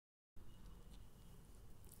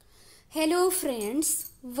Hello friends,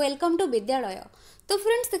 welcome to विद्यालय। तो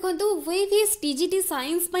friends देखो ओएवीएस TGT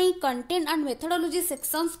science content and methodology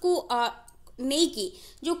sections को नहीं की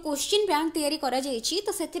जो क्वेश्चन बैंक तैयारी करा जायछि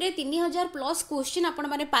तो सेथिरे 3000 प्लस क्वेश्चन आपण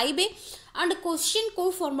माने पाइबे एंड क्वेश्चन को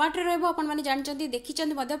फॉर्मेट रे रहबो आपण माने जानचंती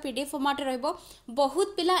देखिचंती मध्ये पीडीएफ फॉर्मेट रे रहबो।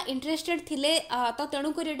 बहुत पिला इंटरेस्टेड थिले तो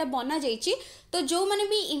तेणु करी एटा बना जायछि। तो जो माने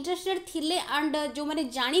भी इंटरेस्टेड थिले एंड जो माने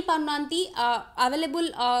जानि पारनांती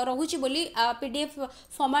अवेलेबल रहुछि बोली पीडीएफ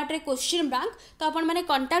फॉर्मेट रे क्वेश्चन बैंक तो आपण माने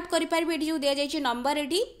कांटेक्ट करि पारबे। एठी जो दिया जायछि नंबर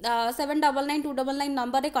एठी 799299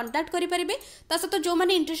 नंबर रे कांटेक्ट करि पारबे। ता सतो जो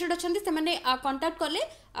माने इंटरेस्टेड अछंती से माने कांटेक्ट करले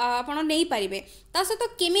आपण नहीं पारिबे। ता सतो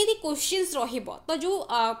केमिति क्वेश्चंस रहिबो तो जो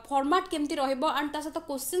फॉर्मेट केमिति रहिबो एंड ता सतो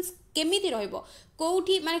क्वेश्चंस केमिति रहिबो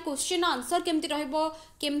कोठी माने क्वेश्चन आंसर केमिति रहिबो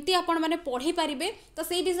केमिति आपण माने पढी पारिबे तो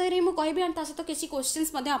सेही विषय रे मु कहबी एंड ता सतो किछि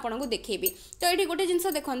क्वेश्चंस मध्ये आपण को देखैबी। तो एठी गोटे जिंस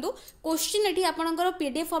देखंतु क्वेश्चन एठी आपणकर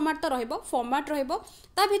पीडीएफ फॉर्मेट तो रहिबो फॉर्मेट रहिबो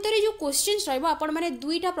ता भितरे जो क्वेश्चंस रहिबो आपण माने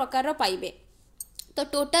दुईटा प्रकार रो पाइबे। तो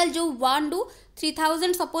टोटल जो 1 टू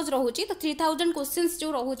 3000 सपोज रहुची तो 3000 क्वेश्चंस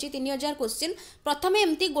जो रहुची 3000 क्वेश्चन प्रथमे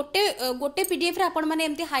एमती गोटे पीडीएफ रे आपण माने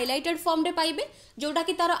एमती हाइलाइटेड फॉर्म रे पाइबे जोटा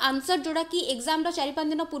कि तार आंसर जोटा कि एग्जाम रो 4-5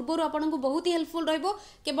 दिन पूर्व आपण को बहुत ही हेल्पफुल रहइबो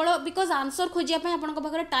केवल बिकॉज आंसर खोजिया पे आपण को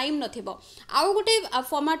पाखरे टाइम नथिबो। आउ गोटे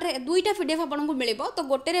फॉर्मेट रे दुईटा पीडीएफ आपण को मिलिबो तो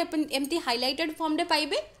गोटे रे एमती हाइलाइटेड फॉर्म रे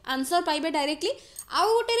पाइबे आंसर पाइबे डायरेक्टली। आउ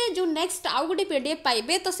गोटे रे जो नेक्स्ट आउ गोटे पीडीएफ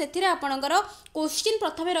पाइबे तो सेथिरे आपणकर क्वेश्चन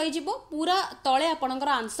प्रथमे रहि जिवो पूरा तळे आपणकर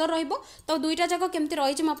आंसर रहइबो। तो दुईटा जाक केमती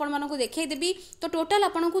रहिछि म आपण मानको देखै देबी। तो टोटल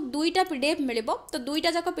आपनको दुईटा पीडीएफ मिलिबो तो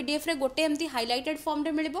दुईटा जाक पीडीएफ रे गोटे एमती हाइलाइटेड फॉर्म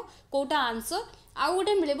रे मिलिबो कोटा आंसर आउ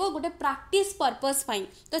गोटे मिलिबो गोटे प्रैक्टिस पर्पस फाइन।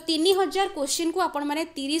 तो 3000 क्वेश्चन को आपण माने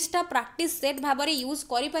 30 टा प्रैक्टिस सेट भाबरे यूज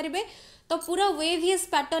करि परिबे। तो पूरा ओएवीएस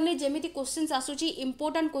पैटर्न ने जेमिति क्वेश्चंस आसुची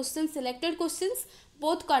important question selected questions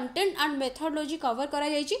both content and methodology cover करा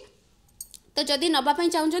जायछि। तो जदि नबा पई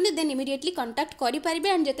चाहुचंदी देन इमीडिएटली कांटेक्ट करि परिबे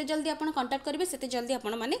एंड जते जल्दी आपण कांटेक्ट करिवे सेते जल्दी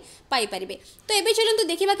आपण माने पाई परिबे। तो एबे चलंतु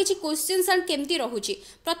देखिबा किछि क्वेश्चंस एंड केमती रहुची।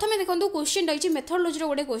 प्रथमे देखंतु क्वेश्चन रहिछि मेथोडोलॉजी रो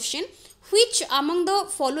गोटे question which among the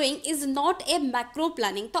following is not a macro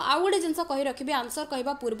planning. तो आउ गोटे जिंस कहि रखिबे आंसर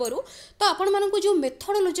कहबा पूर्वरु तो आपण मानकु जो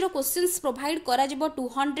मेथोडोलॉजी रो क्वेश्चंस प्रोवाइड करा जिवो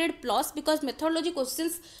 200 प्लस बिकॉज मेथोडोलॉजी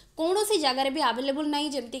क्वेश्चंस कौन सी जगार भी अवेलेबल नहीं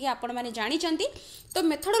जमती कि आपण माने जानी चंती। तो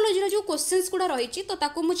मेथोडोलॉजी रो जो क्वेश्चंस गुडा रहिछि तो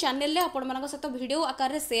ताकू मु चैनल ले आपण मानक सहित वीडियो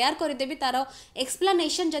आकार रे शेयर कर देबी तार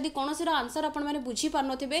एक्सप्लेनेशन जदी कौन सी आंसर आपण माने बुझी पार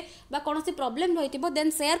नथिबे बा कौन सी प्रॉब्लम रहितिबो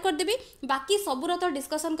देन शेयर कर देबी। बाकी सबुर तो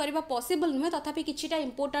डिस्कशन करबा पॉसिबल नुहे तथापि किछिटा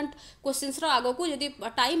इंपोर्टेंट क्वेश्चंस रो आगो को जदी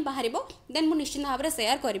टाइम बाहरिबो देन मु निश्चित भाव रे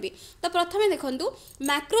शेयर करबी। तो प्रथमे देखंतु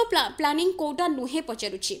मैक्रो प्लानिंग कोटा नुहे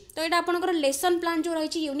पचारुछि तो एटा आपनकर लेसन प्लान जो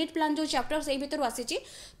रहिछि यूनिट प्लान जो चैप्टर सेही भीतर आसीछि।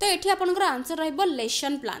 तो एठी आपनकर आंसर रहइबो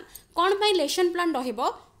लेसन प्लान। कोन पई लेसन प्लान रहइबो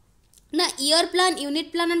ना year plan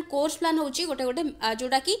unit plan and course plan होची गोटे गोटे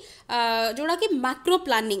जोड़ा कि मैक्रो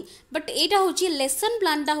प्लानिंग बट एटा होची लेसन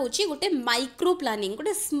प्लान टा होची गोटे माइक्रो प्लानिंग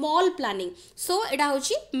गोटे स्मॉल प्लानिंग। सो एटा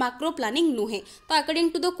होची मैक्रो प्लानिंग नुहे। तो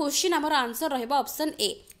अकॉर्डिंग टू द क्वेश्चन हमर आंसर रहइबो ऑप्शन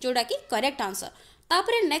ए जोड़ा कि करेक्ट आंसर।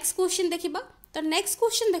 तापरे नेक्स्ट क्वेश्चन देखिबा। तो नेक्स्ट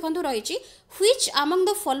क्वेश्चन देखंतु रहिछि which among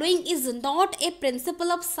the following is not a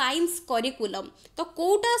principle of science curriculum. तो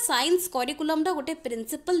कोटा साइंस करिकुलम दा गोटे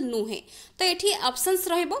प्रिंसिपल नुहे। तो एठी ऑप्शंस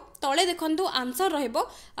रहइबो तळे देखंतु answer रहइबो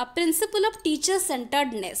principle of teacher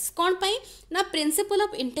centredness. कोन पई ना principle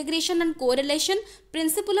of integration and correlation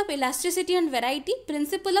principle of elasticity and variety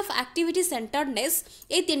principle of activity centredness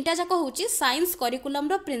ए तीनटा जाक होची साइंस करिकुलम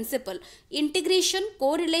रो principal integration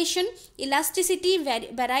correlation elasticity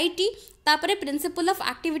variety तापरे प्रिंसिपल ऑफ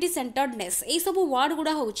एक्टिविटी सेंटर्डनेस ए सब word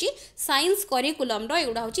गुडा होची science curriculum रो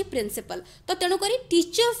एगुडा होची प्रिंसिपल। तो तेणु करी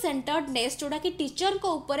टीचर सेंटर्डनेस जोडा कि टीचर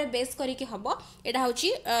को ऊपर बेस करी कि हबो एटा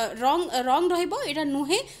होची रॉन्ग रहइबो एटा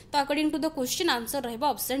नुहे। तो according to the question answer रहइबो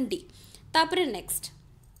option D. तापरे नेक्स्ट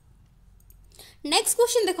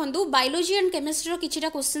क्वेश्चन देखंतु biology and chemistry row किछिटा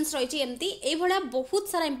questions रहिछि एमती ए भला बहुत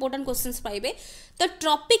सारा इंपोर्टेंट क्वेश्चंस पाइबे। तो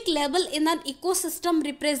trophic level in an ecosystem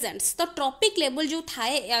represents. तो ट्रॉपिक लेवल जो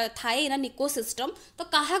थाए इन एन इकोसिस्टम तो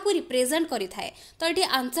काहा को रिप्रेजेंट करि थाए तो एठी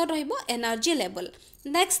आंसर रहइबो एनर्जी लेवल।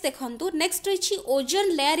 नेक्स्ट देखंतु नेक्स्ट रहिछि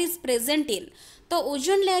ozone layer is present in. तो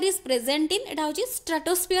ozone layer is present in एटा होछि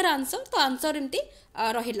स्ट्रेटोस्फियर आंसर। तो आंसर एमती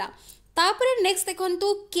रहिला। तापरे नेक्स्ट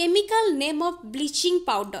देखंतु chemical name of bleaching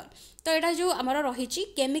powder. तो यहाँ जो आमर रही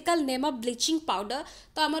chemical name of bleaching powder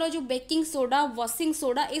तो आमर जो बेकिंग सोडा वॉशिंग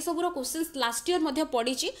सोडा ये सब क्वेश्चंस लास्ट ईयर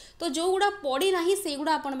पड़ी। तो जो गुड़ा पड़ी ना से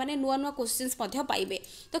गुड़ा आपण मैंने नुआ नुआ क्वेश्चंस पाइबे।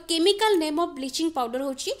 तो chemical name of bleaching powder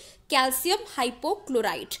होची कैल्शियम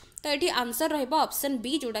हाइपोक्लोराइड। तो ये आंसर रहइबो ऑप्शन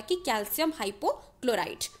बी जोड़ा कि कैल्शियम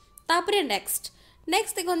हाइपोक्लोराइड। तापरे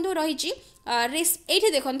नेक्स्ट देखो रही ये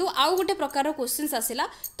देखो आउ गोटे प्रकार क्वेश्चन आसला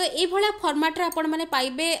तो ये फॉर्मेट रे आपण माने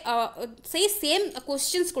पाइबे सही सेम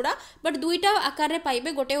क्वेश्चंस गुड़ा बट दुईटा आकार रे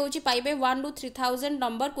पाइबे गोटे होची पाइबे 1 to 3000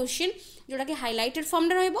 नंबर क्वेश्चन जोटा कि हाइलाइटेड फॉर्म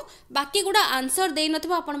रे रहइबो बाकी गुड़ा आंसर देई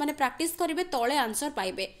नथिबो आपण माने प्रैक्टिस करिवे तळे आंसर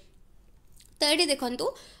पाइबे तो ये देखो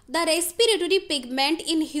the respiratory pigment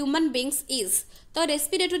in human beings is तो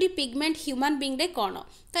रेस्पिरेटरी पिगमेंट ह्यूमन बीइंग रे कौन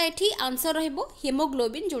तो ये आंसर रहइबो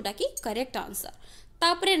हेमोग्लोबिन जोटा कि करेक्ट आंसर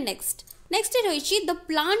तापरे नेक्स्ट रही the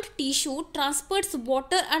plant tissue transports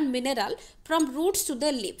water and mineral from roots to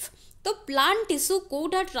the leaf तो प्लांट टिश्यू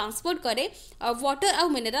कोटा ट्रांसपोर्ट करे वाटर आउ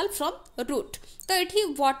मिनरल फ्रॉम रूट तो ये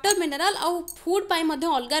वाटर मिनरल आउ फूड पाई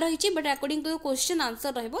मध्य अलग रही but according to question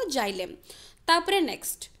answer रहइबो xylem तापरे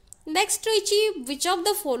नेक्स्ट रही which of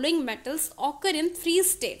the following metals occur in free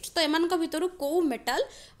state तो एमान भितर को मेटल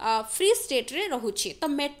फ्री स्टेट रे रहुछि तो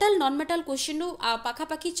metal non metal question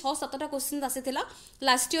पाखापाखि 6-7टा question आसीथिला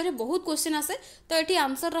last year रे बहुत क्वेश्चन आसे तो ये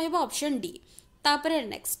आंसर रहइबो ऑप्शन डी तापरे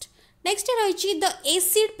नेक्स्ट रही the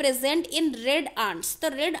acid present in red ants तो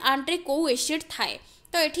रेड आंट रे को एसिड थाए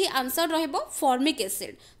तो ये आंसर रहइबो फॉर्मिक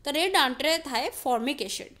एसिड तो रेड आंट रे थाए फॉर्मिक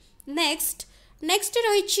एसिड नेक्स्ट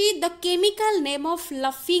रही the chemical name of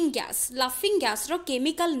laughing gas row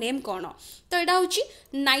chemical name कौन तो यहाँ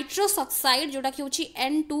हूँ नाइट्रस ऑक्साइड जोटा कि हूँ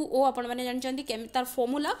N2O आपण मैंने जानते तार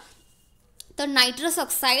फॉर्मूला तो नाइट्रस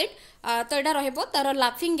ऑक्साइड तो यहाँ रहिबो तार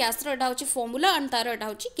लाफिंग गैस रो हूँ फॉर्मूला एंड तार यहाँ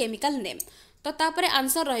हूँ केमिकल नेम तो तापर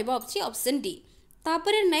आंसर रहिबो ऑप्शन डी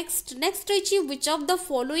तापर नेक्स्ट रही which of the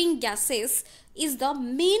following gases is the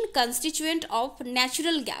main constituent of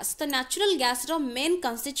natural gas तो नेचुरल गैस रो मेन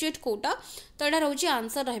कंस्टिट्यूएंट कोटा तो यहाँ रोचे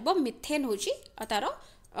आंसर रहिबो मिथेन होची तार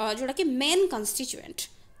जोटा कि मेन कंस्टिट्यूएंट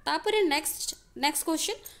तापर नेक्स्ट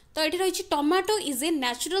क्वेश्चन तो ये रही tomato is a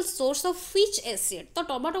natural source of which acid तो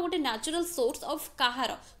टमाटो गोटे नेचुरल सोर्स ऑफ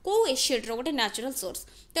कहार को एसिड रो गोटे नेचुरल सोर्स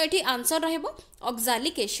तो ये आंसर रहिबो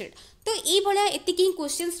ऑक्सालिक एसिड तो ये एतिकी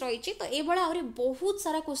क्वेश्चंस रही तो ये आहरी बहुत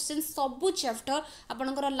सारा क्वेश्चन सबू चैप्टर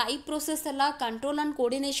आपनकर लाइफ प्रोसेस है कंट्रोल एंड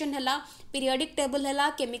कोऑर्डिनेशन है पीरियोडिक टेबल है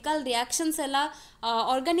केमिकल रिएक्शंस है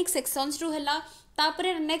ऑर्गेनिक सेक्शंस रु है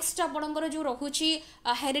तापरे नेक्स्ट आपणकर जो रोची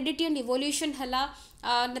हेरिडिटी एंड इवोल्यूशन है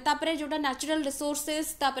तापरे जोटा नेचुरल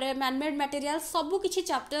रिसोर्सेस तापरे मैनमेड मटेरियल सबू किछि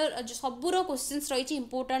चैप्टर सबूर क्वेश्चंस रही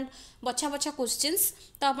इंपोर्टेंट बछा क्वेश्चंस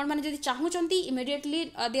तो आपण माने जदि चाहूचंती इमिडिएटली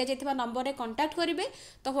दिया जाइथिबा नंबर रे कांटेक्ट करिवे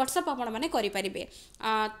तो व्हाट्सएप आपण माने करि परिबे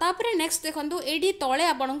तापरे नेक्स्ट देखंतु एडी तळे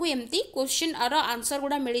आपणकू एम्ति क्वेश्चन आर आंसर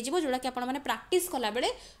गुडा मिलि जिवो जोडा कि आपण माने प्रैक्टिस कला बेले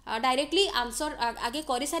डायरेक्टली आंसर आगे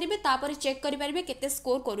करि सारिबे तापरे चेक करि परिबे केते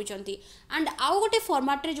स्कोर करूचंती एंड आउ गोटे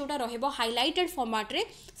फॉर्मेट रे जोटा रहइबो हाइलाइटेड फॉर्मेट रे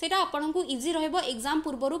सेटा आपणकू इजी रहइबो एग्जाम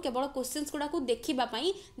पूर्वरु केवल क्वेश्चंस गुडा को देखिबा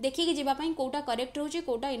पई देखिके जिबा पई कोटा करेक्ट होउची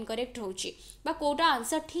कोटा इनकरेक्ट होउची बा कोटा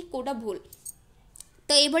आंसर ठीक कोटा भूल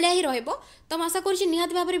तो ये ही रहिबो तो आशा करूँ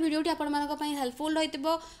निहाती भाव में वीडियोटी आपंप हेल्पफुल रही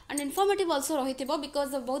एंड इनफॉर्मेटिव ऑल्सो रही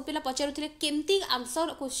बिकज बहुत पिला पचारुले केमती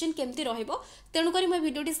आंसर क्वेश्चन केमती रहिबो तेणुक मैं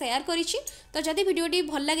वीडियोटी शेयर करिछि तो जदि वीडियोटी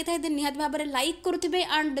भल लगी था निहाती भाव में लाइक करुथिबे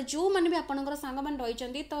एंड जो माने भी आपनकर सांग मान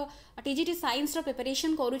रहिचंती तो टीजीटी साइंस रो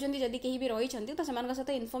प्रिपरेशन करूचंती जदि केही भी रहिचंती तो सेमानक सहित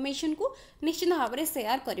इन्फॉर्मेशन को निश्चित भाव में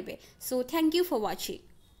शेयर करिवे so thank you for watching.